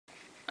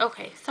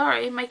Okay,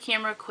 sorry, my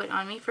camera quit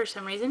on me for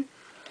some reason.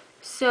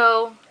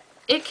 So,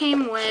 it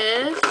came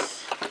with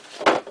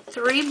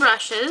 3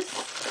 brushes,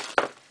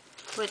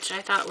 which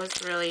I thought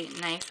was really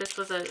nice. This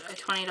was a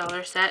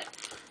 $20 set,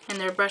 and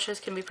their brushes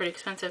can be pretty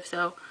expensive.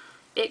 So,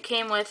 it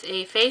came with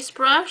a face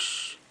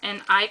brush,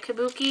 an eye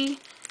kabuki,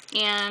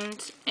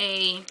 and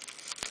a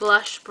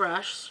blush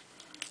brush.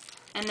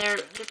 And they're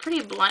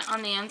pretty blunt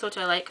on the ends, which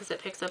I like because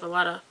it picks up a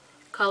lot of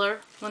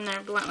color when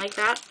they're blunt like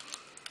that.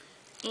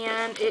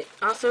 And it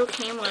also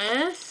came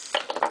with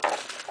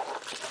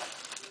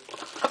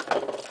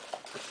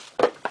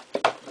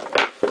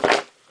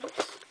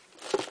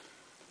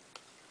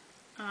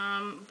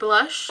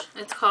blush.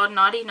 It's called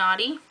Naughty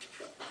Naughty.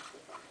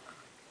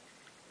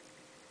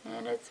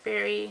 And it's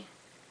very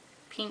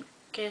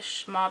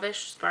pinkish,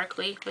 mauvish,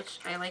 sparkly, which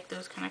I like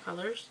those kind of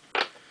colors.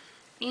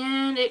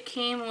 And it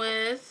came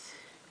with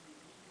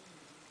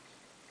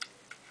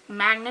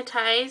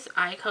Magnetize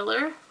Eye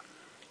Color,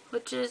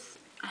 which is,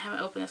 I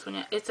haven't opened this one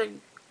yet. It's a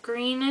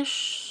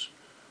greenish,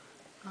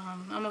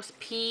 almost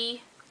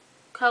pea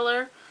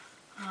color.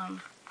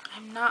 I'm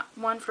not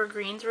one for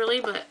greens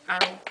really, but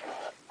I'll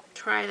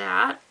try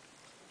that.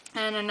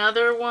 And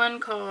another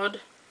one called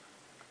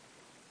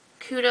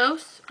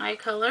Kudos Eye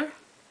Color,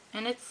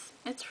 and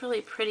it's really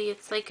pretty.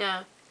 It's like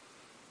a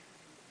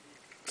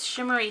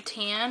shimmery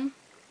tan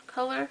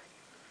color.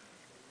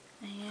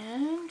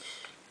 And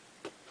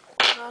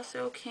it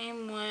also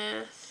came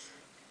with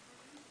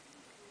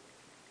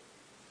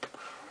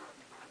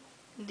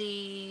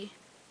the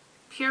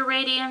Pure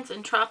Radiance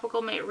and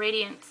Tropical Matte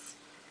Radiance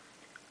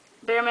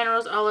Bare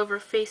Minerals All Over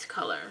Face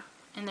Color.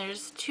 And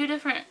there's 2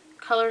 different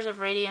colors of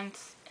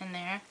radiance in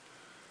there.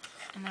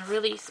 And they're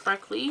really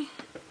sparkly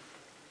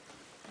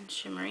and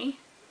shimmery.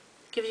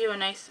 Gives you a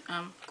nice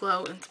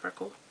glow and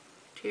sparkle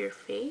to your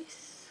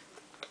face.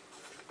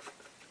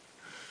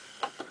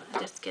 I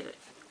just got it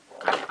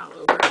all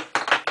over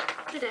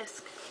the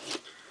desk.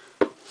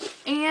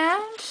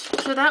 And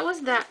so that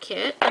was that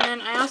kit. And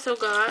then I also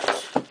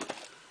got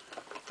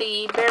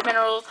the Bare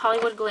Minerals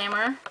Hollywood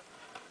Glamour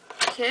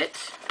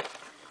kit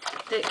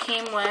that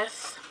came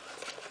with,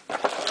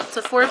 it's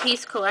a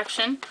 4-piece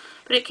collection,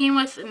 but it came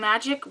with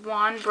Magic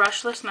Wand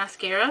Brushless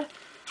Mascara.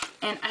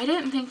 And I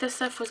didn't think this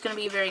stuff was going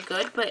to be very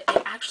good, but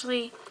it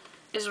actually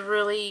is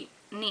really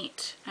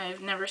neat.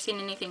 I've never seen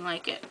anything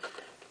like it.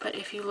 But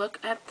if you look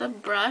at the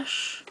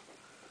brush,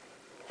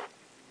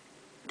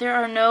 there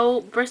are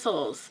no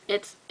bristles.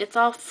 It's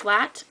all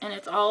flat, and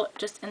it's all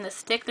just in the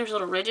stick. There's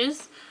little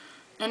ridges,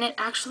 and it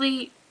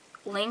actually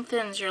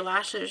lengthens your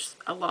lashes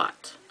a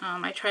lot.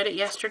 I tried it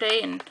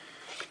yesterday, and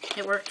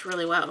it worked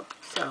really well.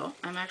 So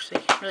I'm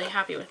actually really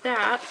happy with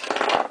that.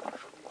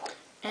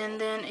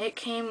 And then it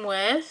came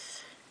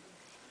with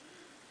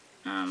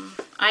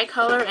Eye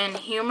Color and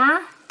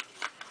Humor,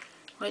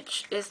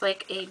 which is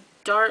like a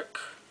dark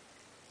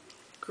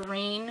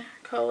green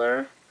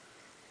color,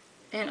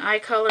 and Eye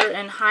Color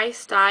and High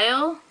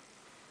Style,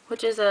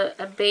 which is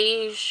a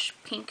beige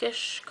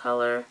pinkish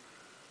color.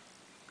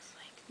 Looks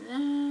like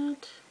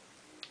that.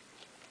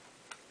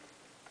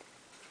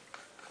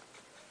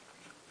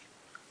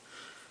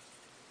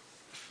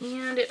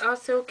 And it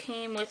also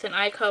came with an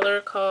eye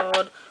color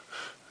called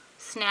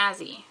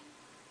Snazzy,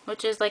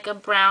 which is like a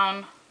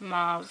brown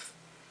mauve,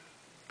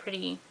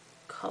 pretty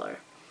color.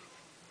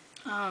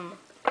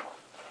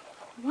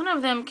 One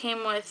of them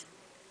came with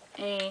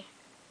a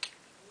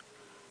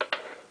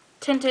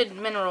tinted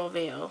mineral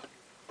veil.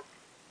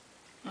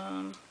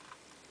 One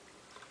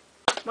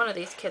of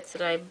these kits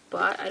that I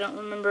bought, I don't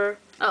remember.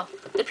 Oh,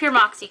 the Pure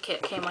Moxie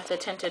kit came with a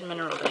tinted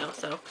mineral veil,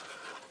 so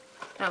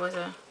that was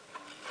a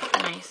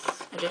nice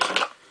addition.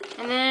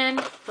 And then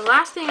the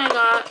last thing I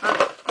got,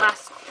 or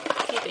last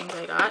few things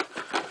I got,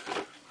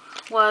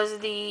 was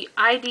the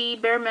ID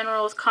Bare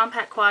Minerals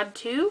Compact Quad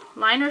 2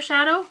 Liner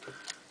Shadow.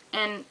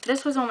 And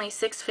this was only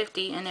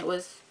 $6.50, and it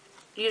was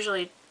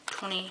usually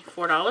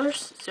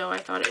 $24, so I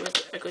thought it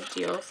was a good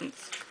deal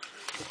since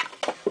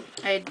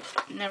I'd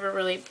never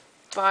really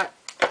bought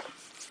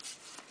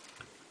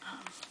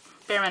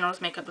Bare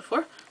Minerals makeup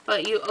before.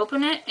 But you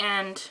open it,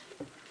 and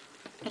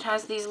it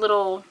has these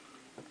little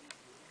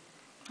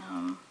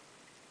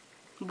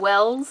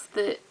wells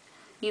that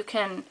you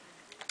can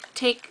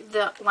take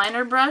the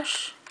liner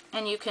brush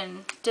and you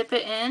can dip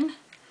it in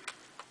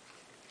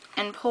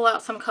and pull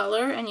out some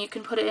color, and you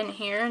can put it in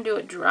here and do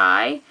it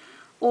dry,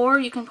 or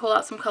you can pull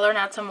out some color and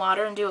add some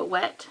water and do it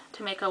wet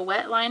to make a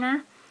wet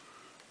liner.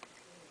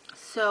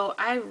 So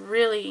I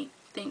really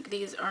think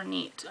these are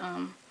neat.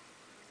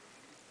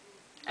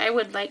 I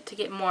would like to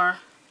get more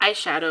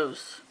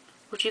eyeshadows,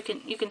 which you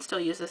can still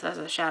use this as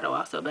a shadow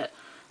also, but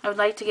I would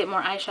like to get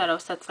more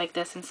eyeshadow sets like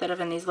this instead of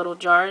in these little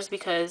jars,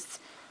 because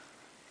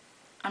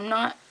I'm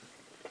not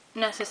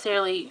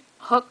necessarily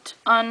hooked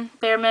on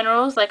Bare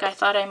Minerals like I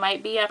thought I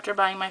might be after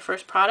buying my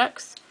first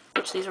products,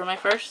 which these were my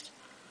first,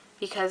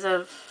 because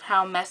of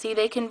how messy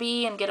they can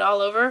be and get all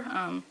over.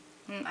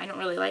 I don't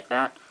really like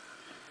that.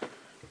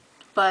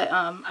 But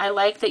I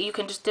like that you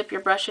can just dip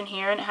your brush in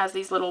here and it has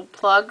these little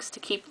plugs to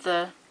keep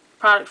the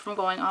product from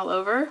going all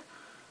over.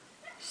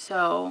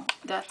 So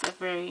that's a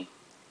very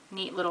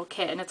neat little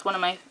kit, and it's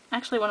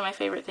actually one of my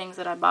favorite things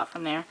that I bought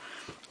from there.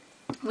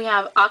 We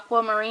have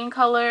aquamarine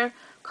color,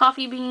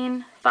 coffee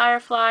bean,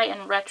 firefly,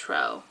 and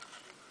retro.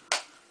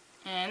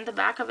 And the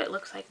back of it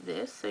looks like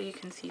this, so you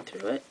can see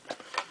through it.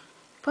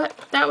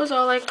 But that was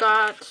all I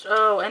got.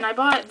 Oh, and I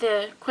bought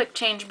the quick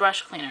change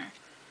brush cleaner.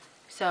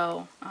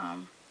 So,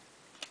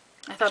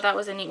 I thought that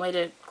was a neat way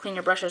to clean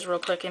your brushes real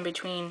quick in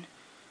between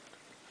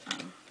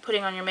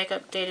putting on your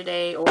makeup day to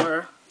day,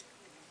 or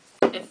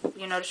if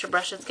you notice your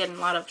brush is getting a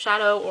lot of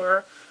shadow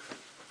or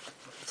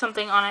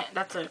something on it,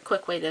 that's a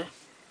quick way to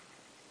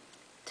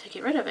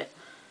get rid of it.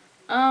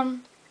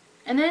 And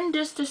then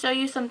just to show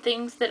you some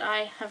things that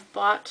I have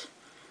bought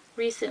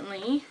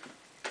recently.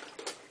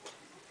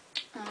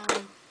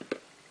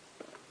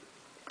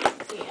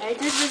 Let's see, I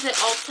did visit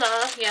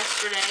Ulta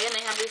yesterday, and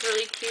they have these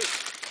really cute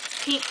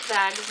pink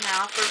bags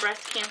now for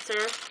Breast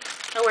Cancer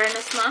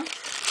Awareness Month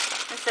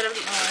instead of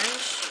the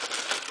orange.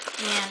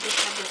 And they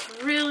have this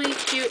really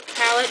cute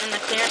palette in the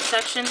clearance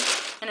section,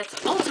 and it's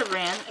Ulta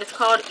brand. It's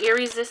called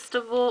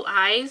Irresistible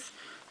Eyes,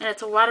 and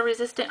it's a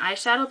water-resistant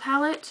eyeshadow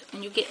palette,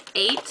 and you get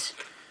 8.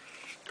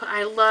 But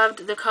I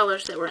loved the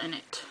colors that were in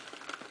it.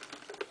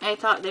 I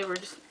thought they were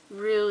just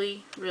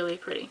really, really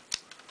pretty.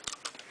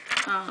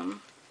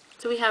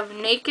 So we have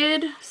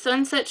Naked,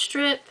 Sunset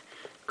Strip,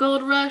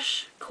 Gold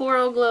Rush,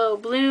 Coral Glow,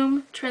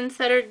 Bloom,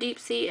 Trendsetter, Deep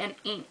Sea, and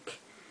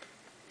Ink.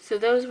 So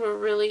those were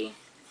really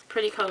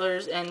pretty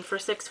colors, and for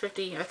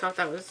 $6.50 I thought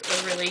that was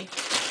a really,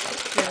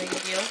 really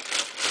good deal.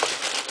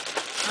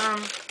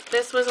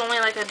 This was only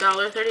like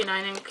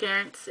 $1.39 in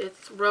clearance.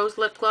 It's Rose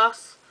Lip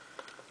Gloss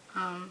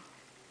by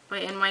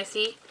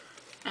NYC,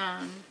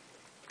 and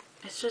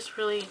it's just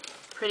really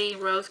pretty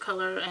rose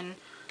color and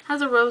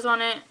has a rose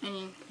on it,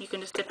 and you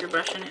can just dip your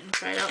brush in it and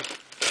try it out.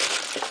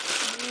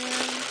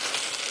 And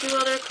 2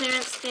 other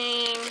clearance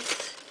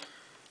things.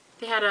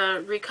 They had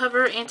a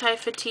Recover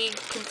Anti-Fatigue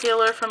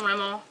Concealer from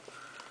Rimmel.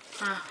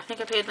 I think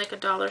I paid like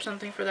 $1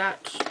 something for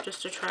that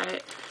just to try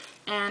it.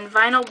 And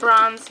Vinyl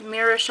Bronze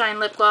Mirror Shine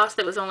Lip Gloss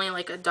that was only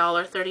like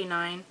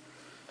 $1.39.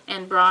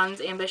 And Bronze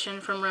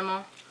Ambition from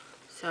Rimmel.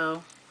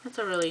 So that's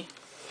a really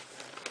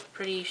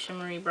pretty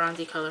shimmery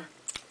bronzy color.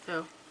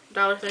 So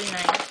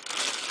 $1.39.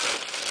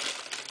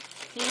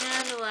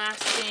 And the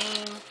last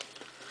thing,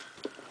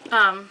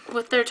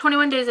 with their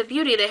 21 Days of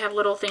Beauty, they have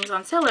little things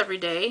on sale every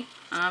day.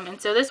 And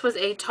so this was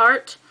a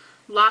Tarte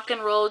Lock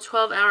and Roll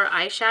 12-Hour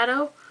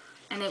Eyeshadow.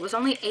 And it was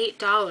only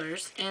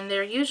 $8, and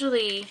they're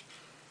usually,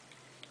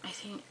 I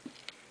think,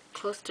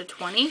 close to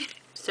 $20.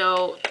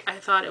 So I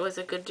thought it was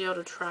a good deal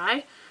to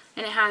try.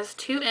 And it has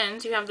 2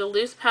 ends. You have the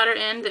loose powder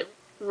end that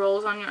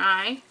rolls on your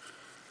eye,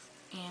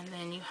 and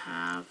then you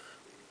have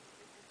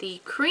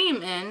the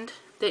cream end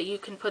that you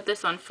can put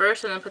this on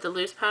first and then put the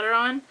loose powder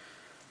on.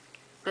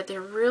 But they're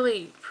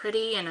really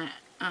pretty, and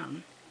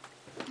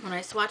when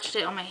I swatched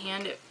it on my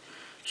hand, it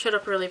showed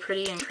up really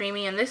pretty and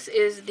creamy. And this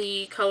is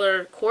the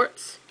color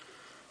Quartz,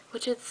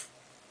 which is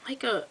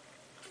like a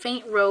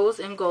faint rose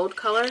and gold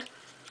color.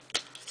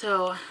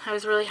 So I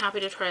was really happy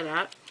to try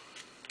that.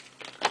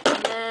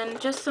 And then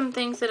just some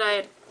things that I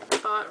had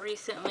bought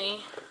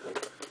recently.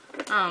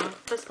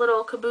 This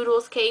little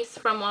Caboodles case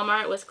from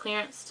Walmart was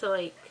clearance to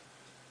like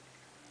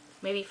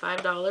maybe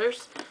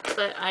 $5.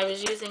 But I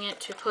was using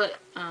it to put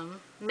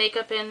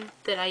makeup in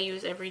that I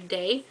use every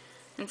day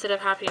instead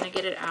of having to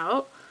get it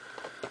out.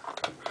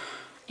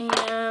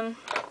 And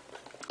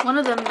one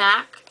of the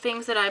MAC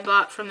things that I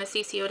bought from the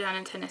CCO down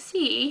in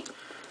Tennessee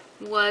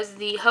was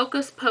the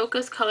Hocus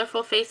Pocus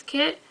Colorful Face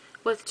Kit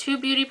with 2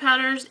 beauty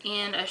powders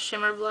and a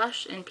shimmer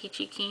blush in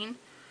Peachy Keen.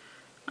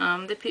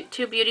 The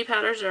 2 beauty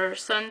powders are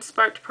Sun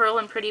Sparked Pearl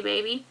and Pretty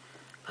Baby.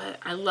 But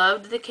I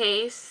loved the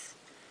case,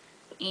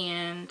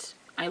 and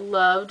I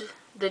loved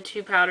the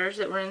 2 powders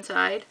that were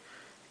inside.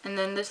 And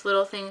then this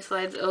little thing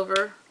slides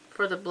over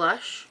for the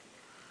blush.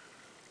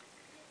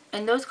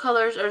 And those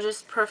colors are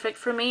just perfect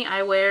for me.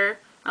 I wear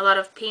a lot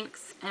of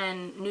pinks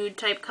and nude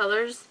type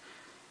colors,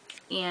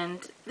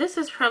 and this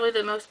is probably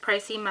the most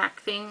pricey MAC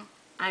thing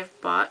I've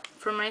bought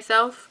for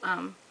myself.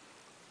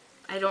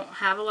 I don't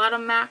have a lot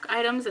of MAC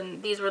items,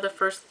 and these were the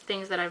first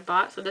things that I've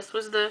bought. So this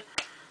was the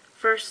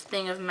first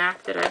thing of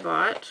MAC that I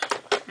bought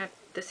at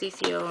the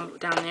CCO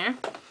down there.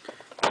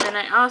 And then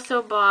I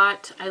also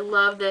bought, I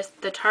love this,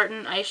 the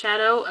Tartan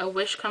eyeshadow, A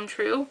Wish Come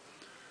True,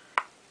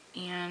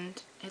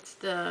 and it's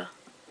the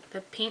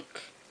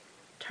pink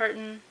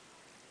tartan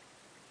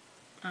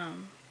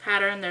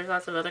pattern. There's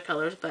lots of other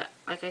colors, but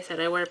like I said,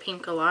 I wear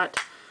pink a lot.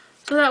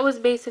 So that was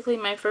basically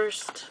my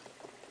first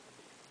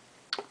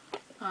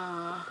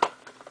MAC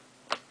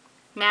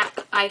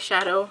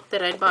eyeshadow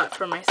that I bought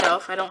for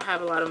myself. I don't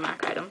have a lot of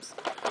MAC items.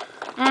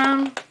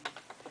 And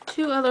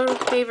 2 other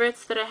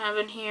favorites that I have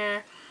in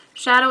here.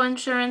 Shadow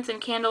Insurance and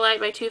Candlelight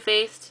by Too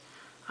Faced.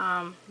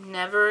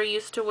 Never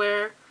used to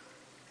wear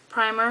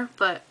primer,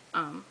 but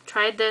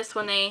tried this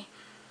when I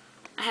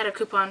had a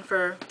coupon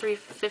for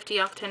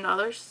 $3.50 off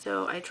 $10,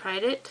 so I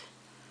tried it,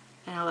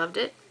 and I loved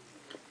it.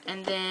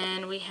 And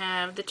then we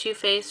have the Too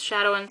Faced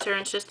Shadow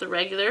Insurance, just the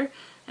regular,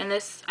 And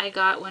this I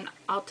got when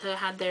Ulta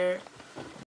had their